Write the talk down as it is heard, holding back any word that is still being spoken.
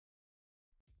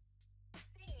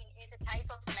is a type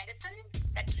of medicine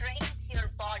that trains your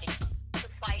body to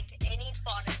fight any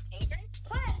foreign agents.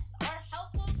 Plants are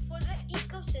helpful for the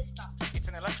ecosystem. It's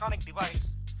an electronic device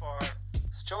for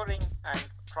storing and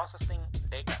processing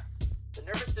data. The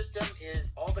nervous system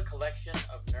is all the collection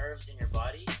of nerves in your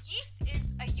body. Yeast is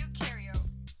a eukaryote.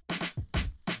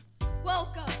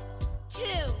 Welcome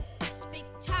to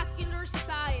Spectacular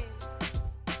Science,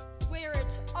 where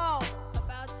it's all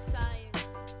about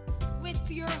science, with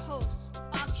your host,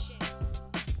 Akshay.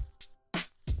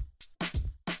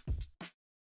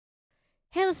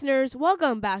 Hey listeners,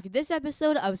 welcome back to this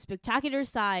episode of Spectacular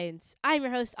Science. I'm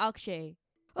your host, Akshay.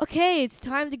 Okay, it's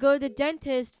time to go to the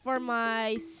dentist for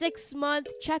my 6-month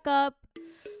checkup.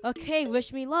 Okay,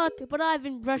 wish me luck, but I've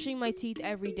been brushing my teeth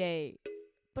every day.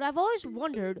 But I've always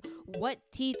wondered what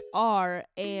teeth are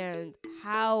and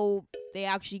how they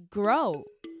actually grow.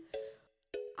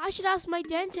 I should ask my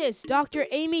dentist, Dr.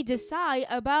 Amy Desai,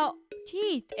 about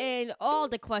teeth and all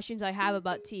the questions I have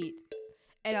about teeth.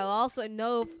 And I'll also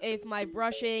know if my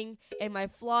brushing and my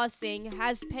flossing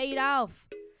has paid off.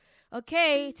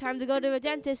 Okay, time to go to a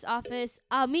dentist's office.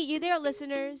 I'll meet you there,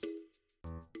 listeners.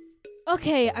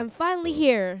 Okay, I'm finally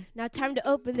here. Now time to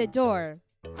open the door.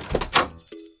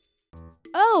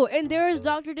 Oh, and there is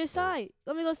Dr. Desai.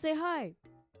 Let me go say hi.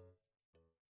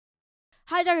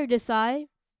 Hi, Dr. Desai.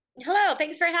 Hello,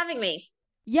 thanks for having me.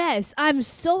 Yes, I'm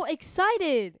so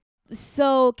excited.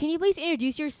 So, can you please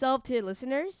introduce yourself to the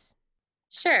listeners?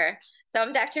 Sure. So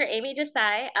I'm Dr. Amy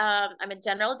Desai. I'm a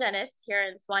general dentist here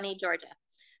in Swanee, Georgia.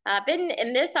 I've been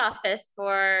in this office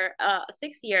for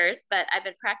 6 years, but I've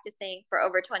been practicing for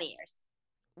over 20 years.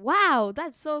 Wow,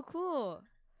 that's so cool.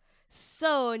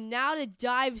 So now to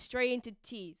dive straight into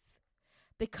teeth,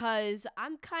 because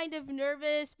I'm kind of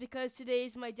nervous because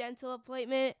today's my dental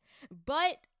appointment,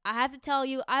 but I have to tell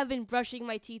you, I've been brushing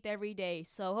my teeth every day,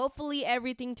 so hopefully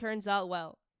everything turns out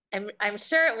well. I'm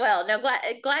sure it will. No,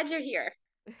 glad you're here.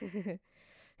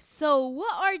 So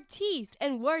what are teeth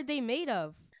and what are they made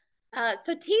of?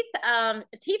 So teeth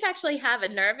actually have a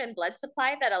nerve and blood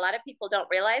supply that a lot of people don't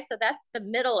realize. So that's the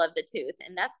middle of the tooth,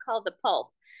 and that's called the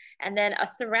pulp. And then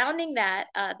surrounding that,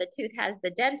 the tooth has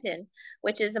the dentin,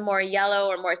 which is a more yellow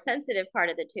or more sensitive part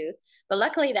of the tooth. But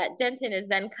luckily, that dentin is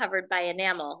then covered by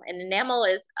enamel, and enamel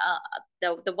is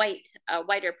the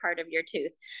whiter part of your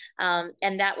tooth,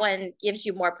 and that one gives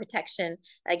you more protection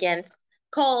against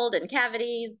cold and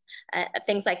cavities,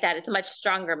 things like that. It's a much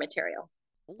stronger material.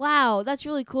 Wow, that's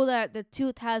really cool that the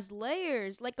tooth has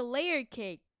layers, like a layer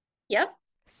cake. Yep.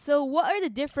 So what are the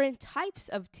different types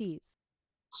of teeth?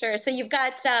 Sure. So you've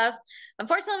got,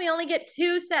 unfortunately, we only get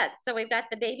 2 sets. So we've got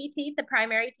the baby teeth, the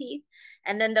primary teeth,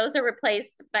 and then those are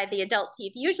replaced by the adult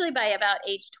teeth, usually by about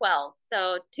age 12.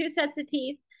 So 2 sets of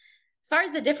teeth. As far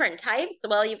as the different types,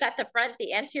 well, you've got the front,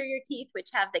 the anterior teeth, which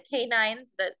have the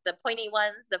canines, the pointy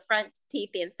ones, the front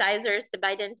teeth, the incisors to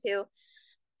bite into.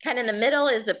 Kind of in the middle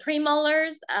is the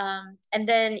premolars, and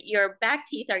then your back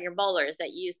teeth are your molars that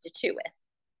you use to chew with.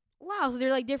 Wow, so they're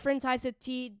like different types of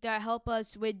teeth that help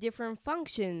us with different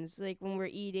functions, like when we're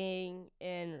eating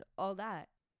and all that.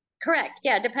 Correct.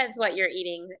 Yeah, it depends what you're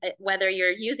eating, whether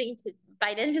you're using to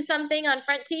bite into something on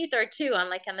front teeth or chew on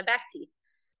the back teeth.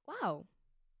 Wow,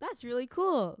 that's really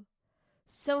cool.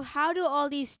 So how do all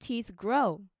these teeth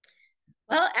grow?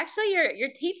 Well, actually, your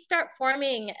teeth start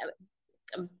forming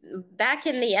back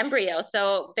in the embryo,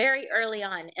 so very early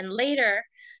on, and later,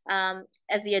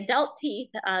 as the adult teeth,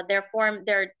 they're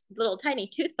little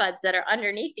tiny tooth buds that are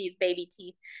underneath these baby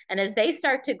teeth, and as they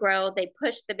start to grow, they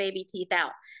push the baby teeth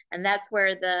out, and that's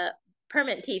where the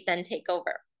permanent teeth then take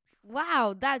over.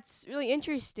 Wow, that's really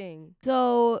interesting.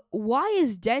 So why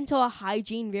is dental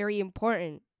hygiene very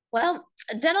important? Well,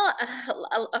 dental,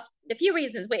 a few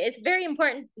reasons. It's very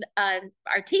important.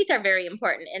 Our teeth are very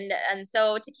important, and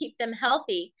so to keep them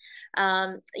healthy,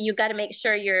 you got to make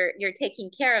sure you're taking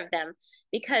care of them,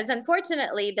 because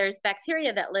unfortunately, there's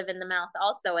bacteria that live in the mouth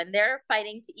also, and they're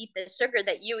fighting to eat the sugar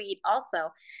that you eat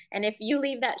also. And if you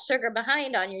leave that sugar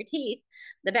behind on your teeth,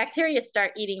 the bacteria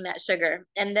start eating that sugar,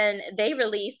 and then they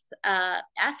release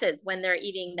acids when they're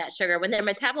eating that sugar. When they're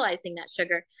metabolizing that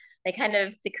sugar, they kind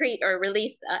of secrete or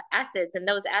release acids, and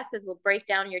those acids will break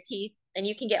down your teeth, and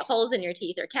you can get holes in your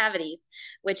teeth or cavities,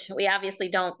 which we obviously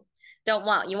don't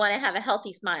want. You want to have a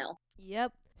healthy smile.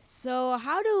 Yep. So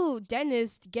how do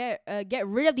dentists get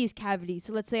rid of these cavities?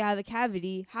 So let's say I have a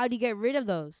cavity. How do you get rid of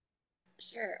those?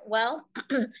 Sure. Well,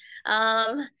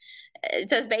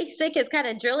 it's as basic as kind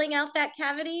of drilling out that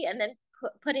cavity and then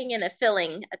putting in a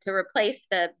filling to replace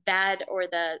the bad or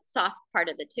the soft part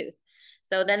of the tooth.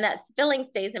 So then that filling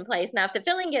stays in place. Now, if the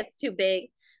filling gets too big,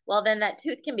 well, then that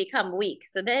tooth can become weak.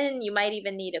 So then you might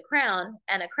even need a crown,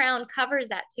 and a crown covers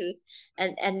that tooth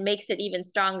and makes it even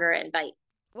stronger and bite.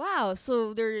 Wow,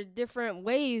 so there are different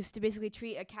ways to basically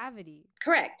treat a cavity.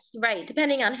 Correct. Right.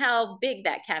 Depending on how big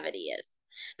that cavity is.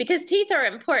 Because teeth are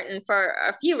important for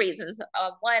a few reasons.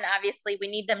 One, obviously, we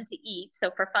need them to eat, so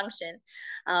for function.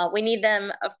 We need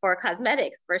them for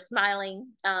cosmetics, for smiling.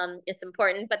 It's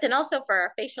important, but then also for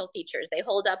our facial features. They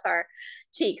hold up our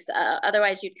cheeks.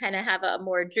 Otherwise, you'd kind of have a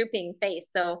more drooping face.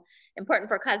 So important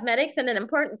for cosmetics, and then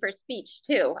important for speech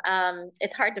too.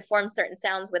 It's hard to form certain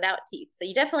sounds without teeth. So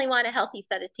you definitely want a healthy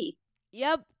set of teeth.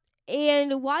 Yep.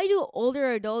 And why do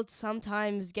older adults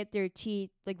sometimes get their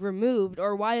teeth removed,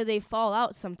 or why do they fall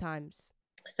out sometimes?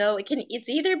 So it's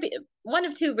either one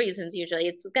of two reasons usually.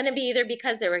 It's going to be either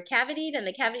because they were cavitied and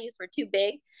the cavities were too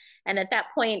big. And at that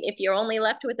point, if you're only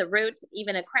left with a root,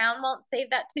 even a crown won't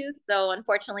save that tooth. So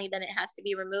unfortunately, then it has to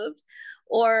be removed.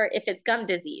 Or if it's gum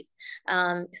disease.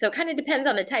 So it kind of depends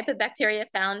on the type of bacteria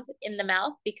found in the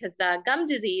mouth, because gum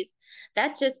disease,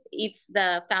 that just eats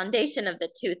the foundation of the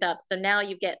tooth up. So now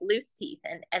you get loose teeth.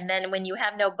 And then when you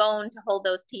have no bone to hold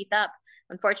those teeth up,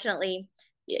 unfortunately,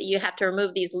 you have to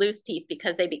remove these loose teeth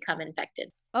because they become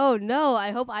infected. Oh no,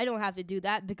 I hope I don't have to do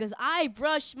that because I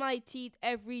brush my teeth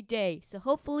every day. So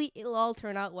hopefully it'll all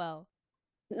turn out well.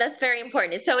 That's very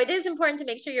important. So it is important to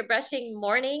make sure you're brushing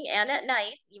morning and at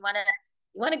night. You want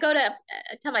to go to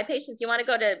tell my patients you want to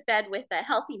go to bed with a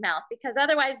healthy mouth, because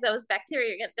otherwise those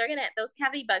bacteria, those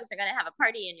cavity bugs are gonna have a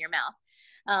party in your mouth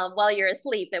while you're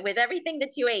asleep, and with everything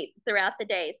that you ate throughout the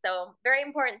day. So very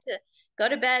important to go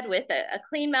to bed with a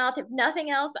clean mouth. If nothing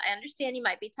else, I understand you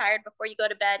might be tired before you go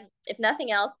to bed. If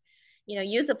nothing else,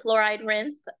 use a fluoride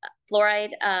rinse.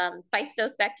 Fluoride fights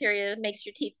those bacteria, makes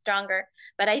your teeth stronger.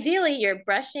 But ideally, you're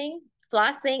brushing,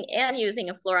 flossing, and using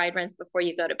a fluoride rinse before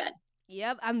you go to bed.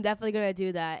 Yep, I'm definitely going to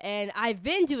do that. And I've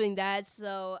been doing that,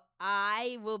 so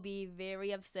I will be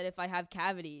very upset if I have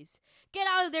cavities. Get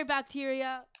out of there,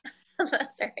 bacteria!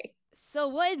 That's right. So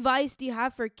what advice do you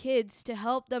have for kids to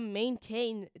help them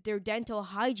maintain their dental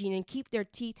hygiene and keep their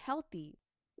teeth healthy?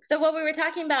 So what we were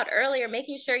talking about earlier,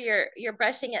 making sure you're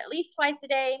brushing at least twice a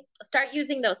day. Start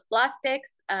using those floss sticks.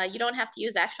 You don't have to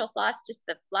use actual floss, just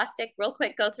the floss stick. Real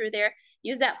quick, go through there.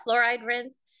 Use that fluoride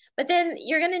rinse. But then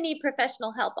you're going to need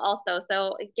professional help also.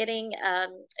 So getting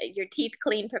your teeth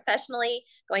cleaned professionally,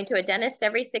 going to a dentist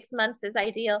every 6 months is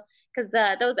ideal, because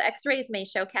those X-rays may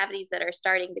show cavities that are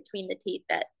starting between the teeth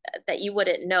that you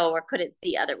wouldn't know or couldn't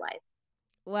see otherwise.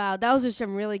 Wow, those are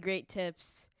some really great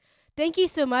tips. Thank you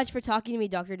so much for talking to me,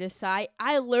 Dr. Desai.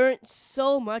 I learned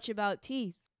so much about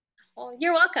teeth. Well,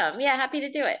 you're welcome. Yeah, happy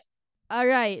to do it. All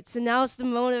right, so now it's the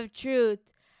moment of truth.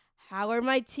 How are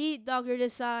my teeth, Dr.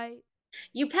 Desai?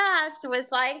 You passed with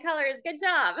flying colors. Good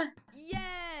job.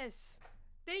 Yes!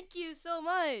 Thank you so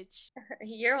much.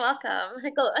 You're welcome.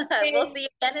 We'll see you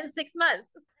again in 6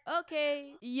 months.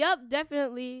 Okay. Yep,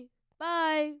 definitely.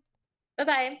 Bye.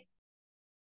 Bye-bye.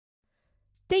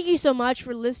 Thank you so much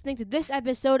for listening to this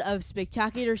episode of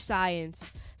Spectacular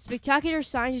Science. Spectacular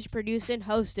Science is produced and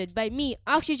hosted by me,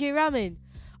 Akshay J. Raman.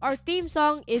 Our theme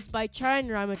song is by Charan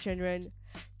Ramachandran.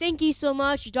 Thank you so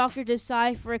much, Dr.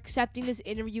 Desai, for accepting this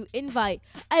interview invite.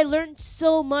 I learned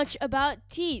so much about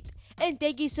teeth. And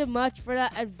thank you so much for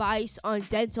that advice on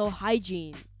dental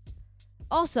hygiene.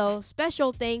 Also,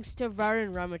 special thanks to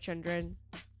Varun Ramachandran.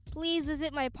 Please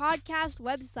visit my podcast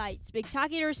website,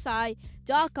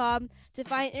 spectacularsci.com, to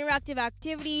find interactive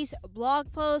activities,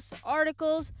 blog posts,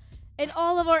 articles, and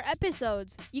all of our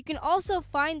episodes. You can also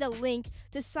find the link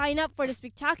to sign up for the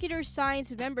Spectacular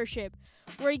Science membership,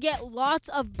 where you get lots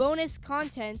of bonus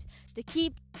content to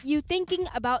keep you thinking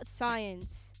about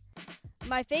science.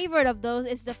 My favorite of those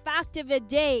is the fact of the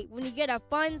day, when you get a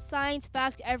fun science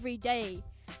fact every day.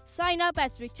 Sign up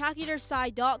at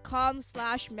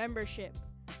spectacularsci.com/membership.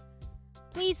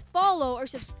 Please follow or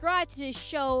subscribe to this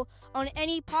show on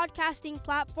any podcasting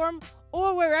platform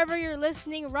or wherever you're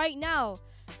listening right now.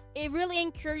 It really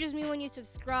encourages me when you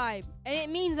subscribe, and it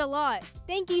means a lot.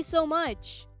 Thank you so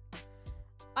much.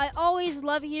 I always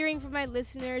love hearing from my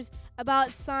listeners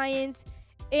about science,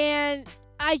 and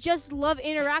I just love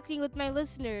interacting with my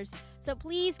listeners. So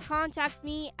please contact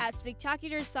me at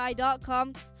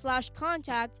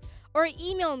spectacularsci.com/contact or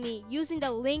email me using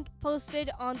the link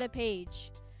posted on the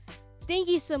page. Thank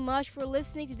you so much for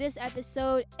listening to this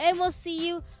episode, and we'll see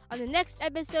you on the next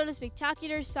episode of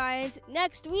Spectacular Science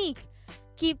next week.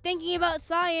 Keep thinking about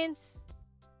science.